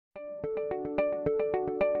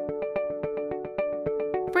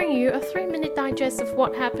bring you a 3-minute digest of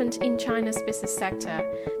what happened in China's business sector.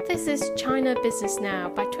 This is China Business Now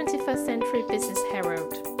by 21st Century Business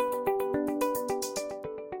Herald.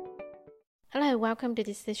 Hello, welcome to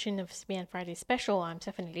this edition of CBN Friday Special. I'm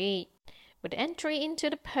Stephanie Lee. With entry into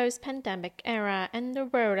the post-pandemic era and the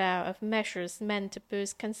rollout of measures meant to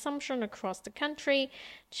boost consumption across the country,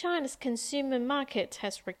 China's consumer market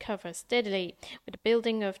has recovered steadily, with the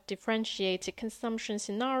building of differentiated consumption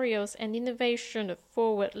scenarios and innovation of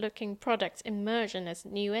forward-looking products emerging as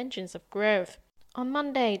new engines of growth. On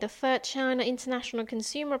Monday, the third China International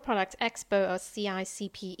Consumer Products Expo, or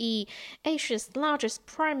CICPE, Asia's largest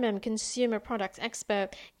premium consumer products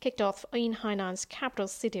expo, kicked off in Hainan's capital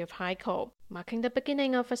city of Haikou, marking the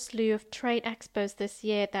beginning of a slew of trade expos this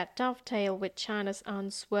year that dovetail with China's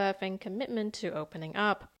unswerving commitment to opening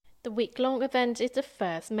up. The week-long event is the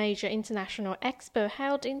first major international expo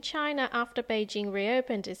held in China after Beijing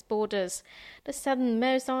reopened its borders. The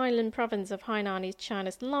southernmost island province of Hainan is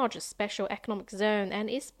China's largest special economic zone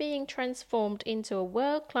and is being transformed into a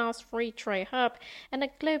world-class free trade hub and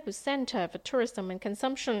a global center for tourism and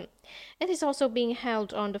consumption. It is also being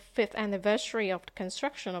held on the 5th anniversary of the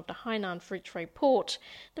construction of the Hainan Free Trade Port.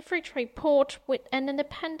 The Free Trade Port, with an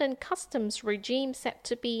independent customs regime set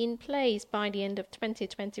to be in place by the end of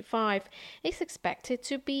 2025, is expected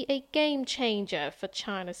to be a game changer for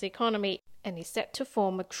China's economy and is set to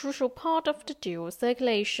form a crucial part of the dual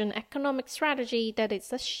circulation economic strategy that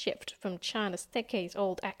is a shift from China's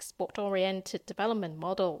decades-old export-oriented development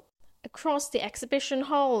model. Across the exhibition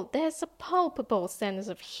hall, there's a palpable sense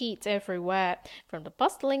of heat everywhere, from the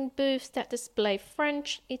bustling booths that display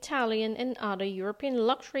French, Italian and other European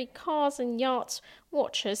luxury cars and yachts,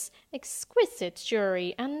 watches, exquisite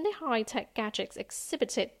jewelry and the high-tech gadgets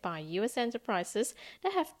exhibited by US enterprises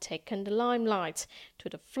that have taken the limelight, to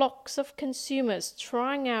the flocks of consumers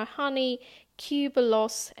trying out honey,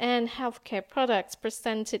 cubelos and healthcare products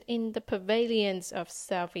presented in the pavilions of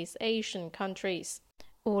Southeast Asian countries.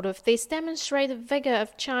 All of this demonstrate the vigor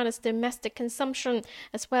of China's domestic consumption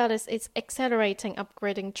as well as its accelerating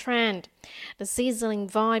upgrading trend. The sizzling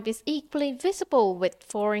vibe is equally visible with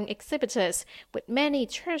foreign exhibitors, with many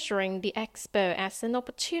treasuring the expo as an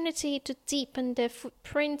opportunity to deepen their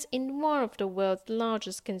footprint in one of the world's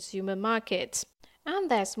largest consumer markets.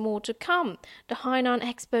 And there's more to come. The Hainan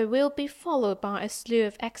Expo will be followed by a slew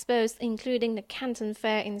of expos, including the Canton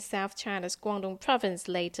Fair in South China's Guangdong province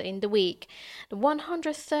later in the week. The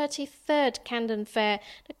 133rd Canton Fair,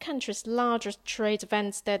 the country's largest trade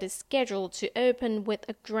event that is scheduled to open with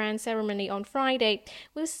a grand ceremony on Friday,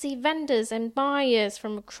 will see vendors and buyers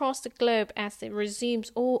from across the globe as it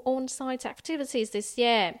resumes all on-site activities this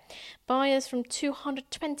year. Buyers from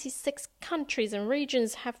 226 countries and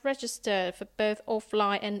regions have registered for both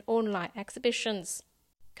offline and online exhibitions.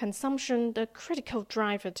 Consumption, the critical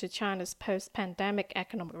driver to China's post-pandemic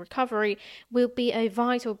economic recovery, will be a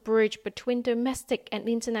vital bridge between domestic and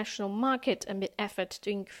international market amid efforts to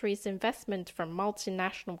increase investment from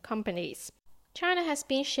multinational companies. China has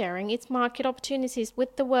been sharing its market opportunities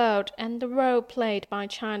with the world, and the role played by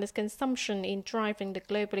China's consumption in driving the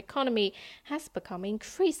global economy has become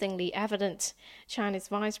increasingly evident. China's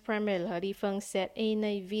Vice Premier Li Feng said in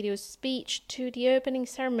a video speech to the opening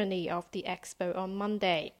ceremony of the expo on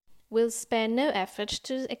Monday. Will spare no effort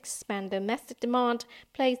to expand domestic demand,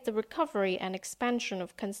 place the recovery and expansion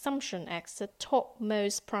of consumption as the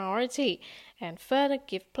topmost priority, and further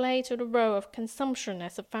give play to the role of consumption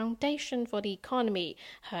as a foundation for the economy,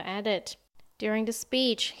 He added. During the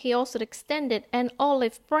speech, he also extended an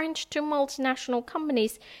olive branch to multinational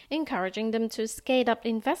companies, encouraging them to scale up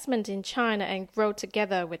investment in China and grow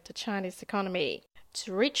together with the Chinese economy.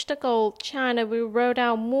 To reach the goal, China will roll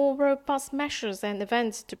out more robust measures and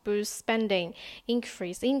events to boost spending,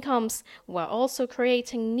 increase incomes, while also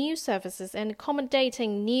creating new services and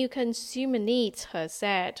accommodating new consumer needs, He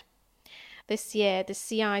said. This year, the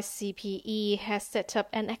CICPE has set up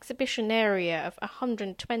an exhibition area of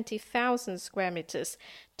 120,000 square meters,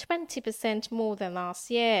 20% more than last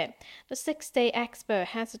year. The 6-day expo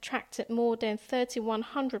has attracted more than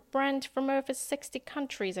 3,100 brands from over 60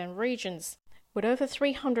 countries and regions, with over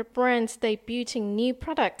 300 brands debuting new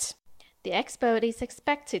products. The expo is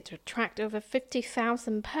expected to attract over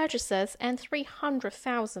 50,000 purchasers and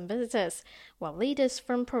 300,000 visitors, while leaders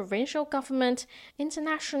from provincial government,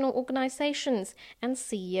 international organizations, and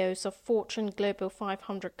CEOs of Fortune Global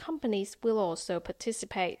 500 companies will also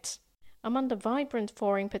participate. Among the vibrant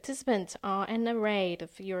foreign participants are an array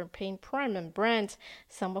of European premium brands,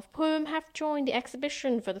 some of whom have joined the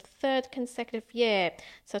exhibition for the third consecutive year,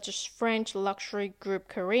 such as French luxury group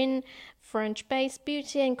Corinne, French-based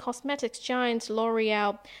beauty and cosmetics giant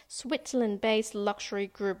L'Oreal, Switzerland-based luxury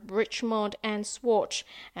group Richemont and Swatch,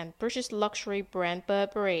 and British luxury brand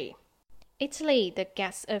Burberry. Italy, the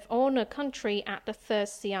guest of honor country at the third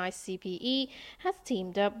CICPE, has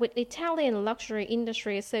teamed up with Italian Luxury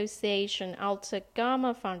Industry Association Alta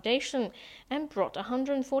Gamma Foundation and brought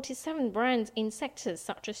 147 brands in sectors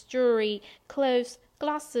such as jewelry, clothes,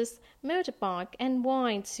 glasses, motorbike, and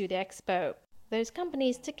wine to the expo. Those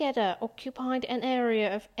companies together occupied an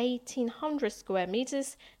area of 1,800 square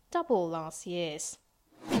meters, double last year's.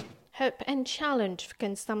 Hope and challenge for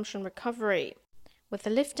consumption recovery. With the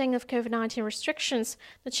lifting of COVID-19 restrictions,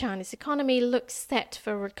 the Chinese economy looks set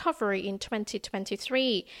for recovery in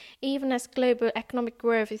 2023, even as global economic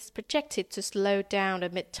growth is projected to slow down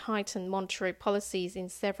amid tightened monetary policies in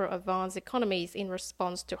several advanced economies in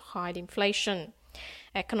response to high inflation.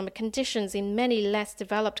 Economic conditions in many less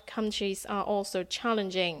developed countries are also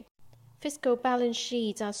challenging. Fiscal balance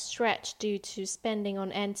sheets are stretched due to spending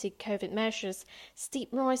on anti-COVID measures, steep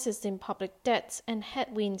rises in public debt, and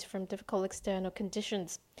headwinds from difficult external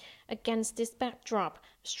conditions. Against this backdrop,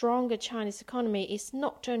 a stronger Chinese economy is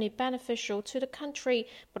not only beneficial to the country,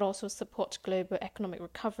 but also supports global economic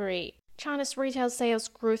recovery. China's retail sales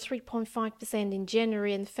grew 3.5% in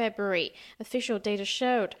January and February, official data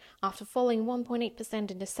showed, after falling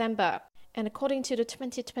 1.8% in December. And according to the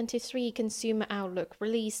 2023 Consumer Outlook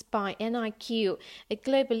released by NIQ, a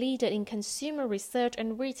global leader in consumer research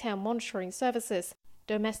and retail monitoring services,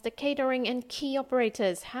 domestic catering and key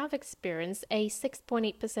operators have experienced a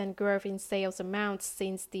 6.8% growth in sales amounts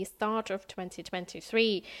since the start of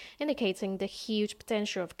 2023, indicating the huge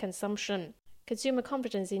potential of consumption. Consumer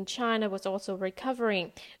confidence in China was also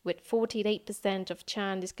recovering, with 48% of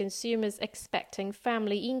Chinese consumers expecting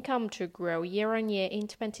family income to grow year-on-year in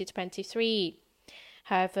 2023.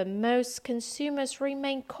 However, most consumers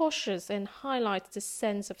remain cautious and highlight the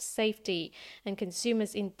sense of safety, and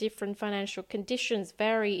consumers in different financial conditions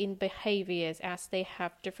vary in behaviors as they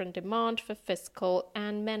have different demand for physical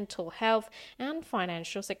and mental health and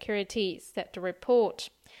financial security, said the report.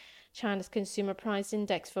 China's Consumer Price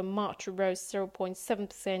Index for March rose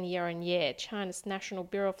 0.7% year-on-year, China's National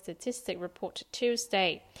Bureau of Statistics reported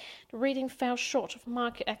Tuesday. The reading fell short of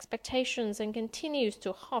market expectations and continues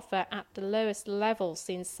to hover at the lowest level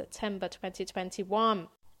since September 2021.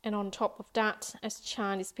 And on top of that, as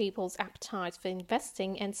Chinese people's appetite for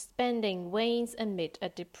investing and spending wanes amid a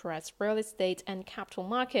depressed real estate and capital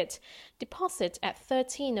market, deposits at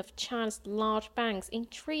 13 of China's large banks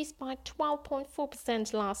increased by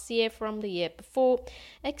 12.4% last year from the year before,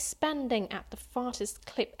 expanding at the fastest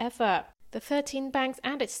clip ever. The 13 banks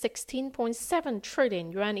added 16.7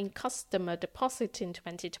 trillion yuan in customer deposits in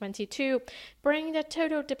 2022, bringing their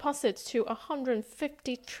total deposits to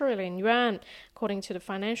 150 trillion yuan, according to the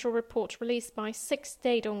financial report released by 6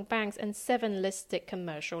 state-owned banks and 7 listed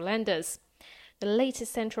commercial lenders. The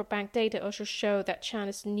latest central bank data also show that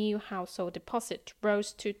China's new household deposit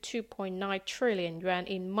rose to 2.9 trillion yuan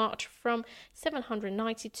in March from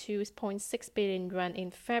 792.6 billion yuan in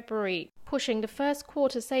February, pushing the first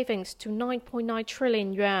quarter savings to 9.9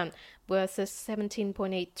 trillion yuan versus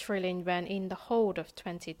 17.8 trillion yuan in the whole of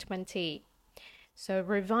 2020. So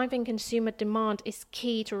reviving consumer demand is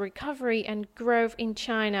key to recovery and growth in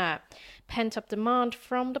China. Pent-up demand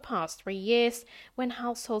from the past 3 years, when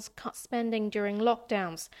households cut spending during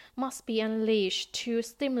lockdowns, must be unleashed to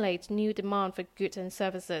stimulate new demand for goods and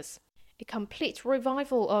services. A complete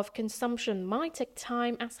revival of consumption might take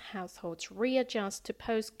time as households readjust to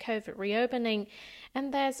post-COVID reopening,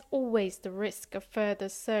 and there's always the risk of further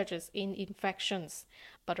surges in infections.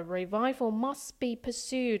 But a revival must be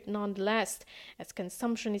pursued nonetheless, as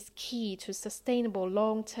consumption is key to sustainable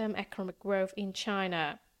long-term economic growth in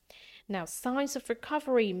China. Now, signs of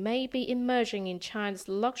recovery may be emerging in China's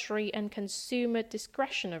luxury and consumer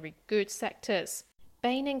discretionary goods sectors.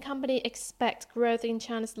 Bain & Company expect growth in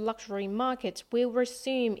China's luxury market will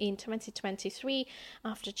resume in 2023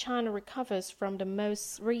 after China recovers from the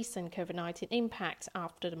most recent COVID-19 impact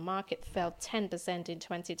after the market fell 10% in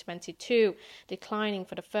 2022, declining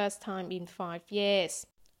for the first time in 5 years.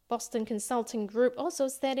 Boston Consulting Group also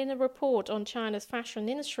said in a report on China's fashion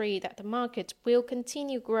industry that the market will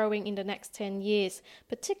continue growing in the next 10 years,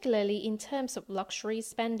 particularly in terms of luxury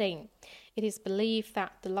spending. It is believed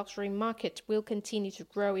that the luxury market will continue to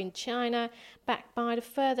grow in China, backed by the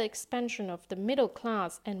further expansion of the middle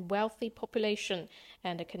class and wealthy population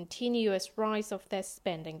and the continuous rise of their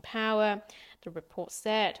spending power, the report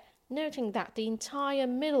said, noting that the entire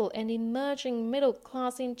middle and emerging middle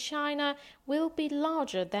class in China will be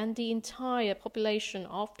larger than the entire population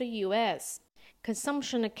of the US.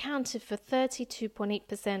 Consumption accounted for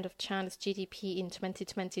 32.8% of China's GDP in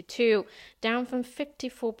 2022, down from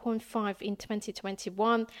 54.5% in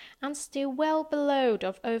 2021, and still well below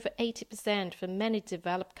of over 80% for many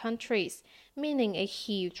developed countries, meaning a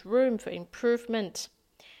huge room for improvement.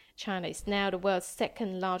 China is now the world's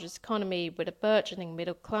second largest economy with a burgeoning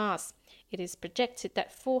middle class. It is projected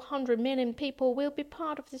that 400 million people will be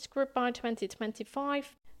part of this group by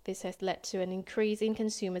 2025. This has led to an increase in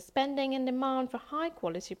consumer spending and demand for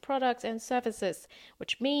high-quality products and services,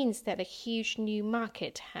 which means that a huge new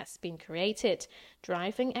market has been created,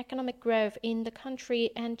 driving economic growth in the country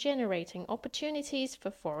and generating opportunities for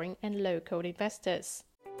foreign and local investors.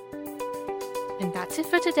 And that's it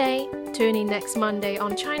for today. Tune in next Monday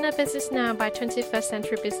on China Business Now by 21st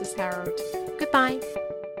Century Business Herald. Goodbye.